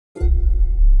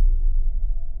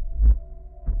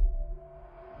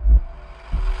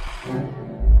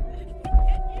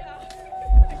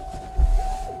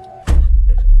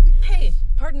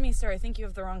sir, I think you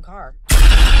have the wrong car.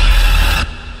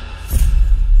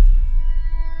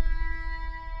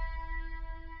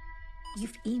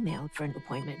 You've emailed for an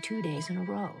appointment 2 days in a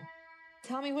row.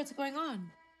 Tell me what's going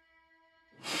on.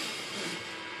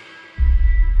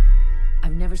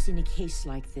 I've never seen a case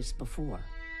like this before.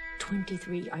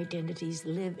 23 identities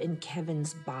live in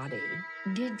Kevin's body.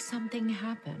 Did something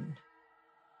happen?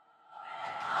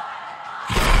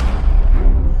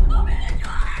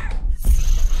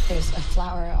 There's a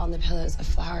flower on the pillows, a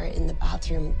flower in the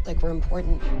bathroom, like we're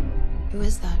important. Who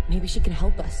is that? Maybe she can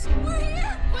help us. We're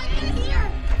here! We're in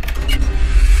here!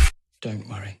 Don't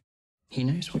worry. He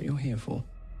knows what you're here for.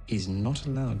 He's not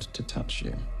allowed to touch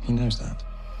you. He knows that.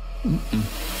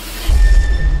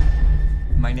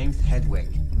 My name's Hedwig.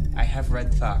 I have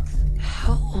red socks.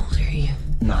 How old are you?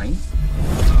 9.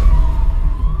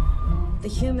 The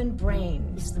human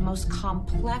brain is the most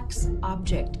complex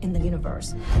object in the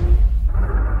universe.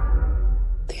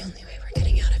 The only way we're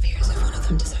getting out of here is if one of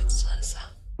them decides to let us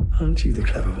out. Aren't you the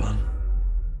clever one?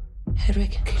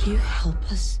 Hedwig, could you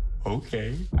help us?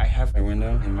 Okay. I have a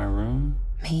window in my room.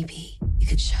 Maybe you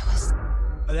could show us.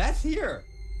 Oh, that's here.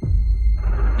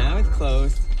 Now it's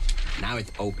closed. Now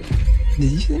it's open.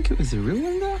 Did you think it was a real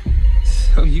window?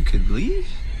 So you could leave?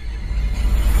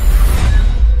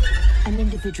 An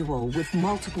individual with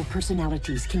multiple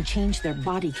personalities can change their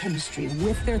body chemistry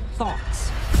with their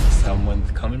thoughts.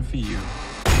 Someone's coming for you.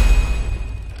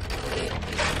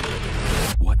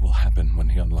 What will happen when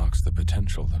he unlocks the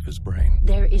potential of his brain?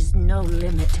 There is no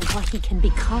limit to what he can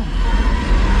become.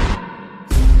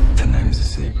 Tonight is a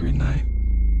sacred night.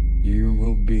 You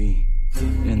will be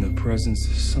in the presence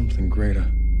of something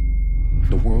greater.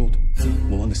 The world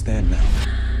will understand now.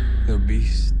 The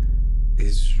beast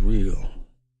is real.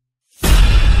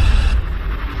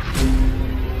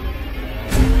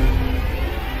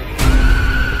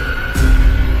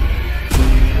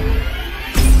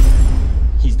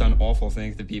 He's done awful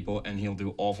things to people, and he'll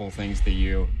do awful things to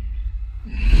you.